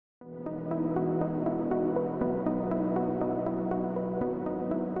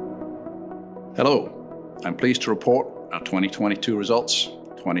Hello, I'm pleased to report our 2022 results,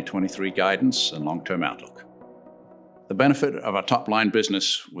 2023 guidance, and long-term outlook. The benefit of our top-line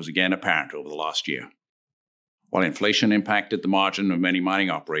business was again apparent over the last year. While inflation impacted the margin of many mining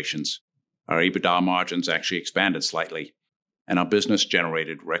operations, our EBITDA margins actually expanded slightly, and our business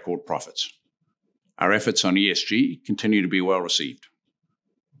generated record profits. Our efforts on ESG continue to be well received.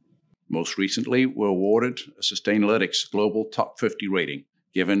 Most recently, we were awarded a Sustainalytics Global Top 50 rating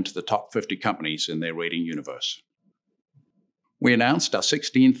given to the top 50 companies in their rating universe. We announced our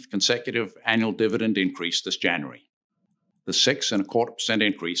 16th consecutive annual dividend increase this January. The 6.25%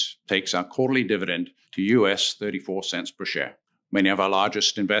 increase takes our quarterly dividend to US 34 cents per share. Many of our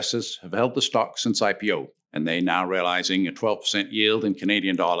largest investors have held the stock since IPO, and they're now realizing a 12% yield in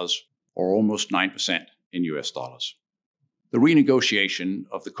Canadian dollars or almost 9% in US dollars. The renegotiation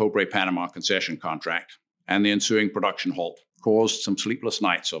of the Cobre Panama concession contract and the ensuing production halt caused some sleepless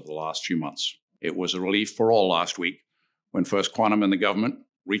nights over the last few months. It was a relief for all last week when First Quantum and the government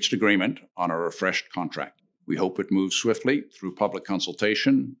reached agreement on a refreshed contract. We hope it moves swiftly through public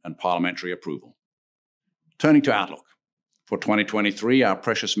consultation and parliamentary approval. Turning to outlook. For 2023, our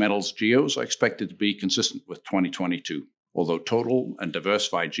precious metals GEOs are expected to be consistent with 2022, although total and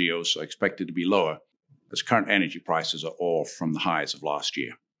diversified GEOs are expected to be lower as current energy prices are off from the highs of last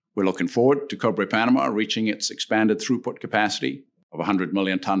year. We're looking forward to Cobre Panama reaching its expanded throughput capacity of 100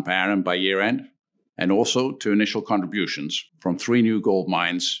 million ton per annum by year-end, and also to initial contributions from 3 new gold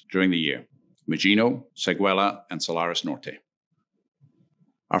mines during the year: Magino, Séguéla, and Salares Norte.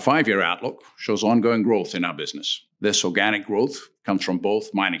 Our 5-year outlook shows ongoing growth in our business. This organic growth comes from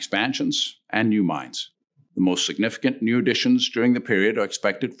both mine expansions and new mines. The most significant new additions during the period are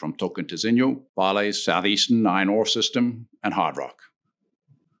expected from Tocantinzinho, Vale's Southeastern Iron Ore System, and Hard Rock.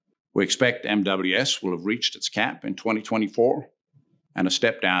 We expect MWS will have reached its cap in 2024 and a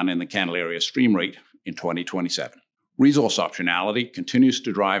step down in the Candelaria stream rate in 2027. Resource optionality continues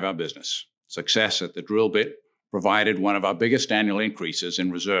to drive our business. Success at the drill bit provided one of our biggest annual increases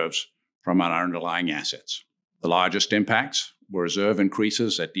in reserves from our underlying assets. The largest impacts were reserve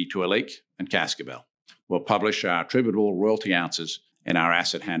increases at Detour Lake and Cascabel. We'll publish our attributable royalty ounces in our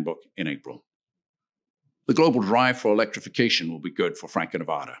asset handbook in April. The global drive for electrification will be good for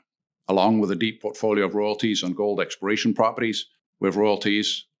Franco-Nevada. Along with a deep portfolio of royalties on gold exploration properties, we have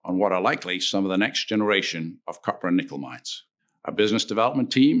royalties on what are likely some of the next generation of copper and nickel mines. Our business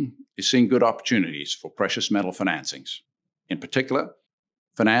development team is seeing good opportunities for precious metal financings, in particular,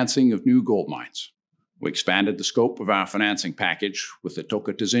 financing of new gold mines. We expanded the scope of our financing package with the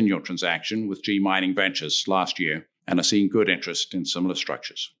Tocantinzinho transaction with G Mining Ventures last year and are seeing good interest in similar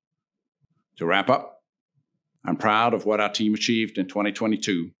structures. To wrap up, I'm proud of what our team achieved in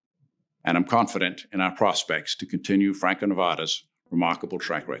 2022, and I'm confident in our prospects to continue Franco-Nevada's remarkable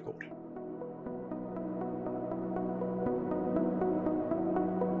track record.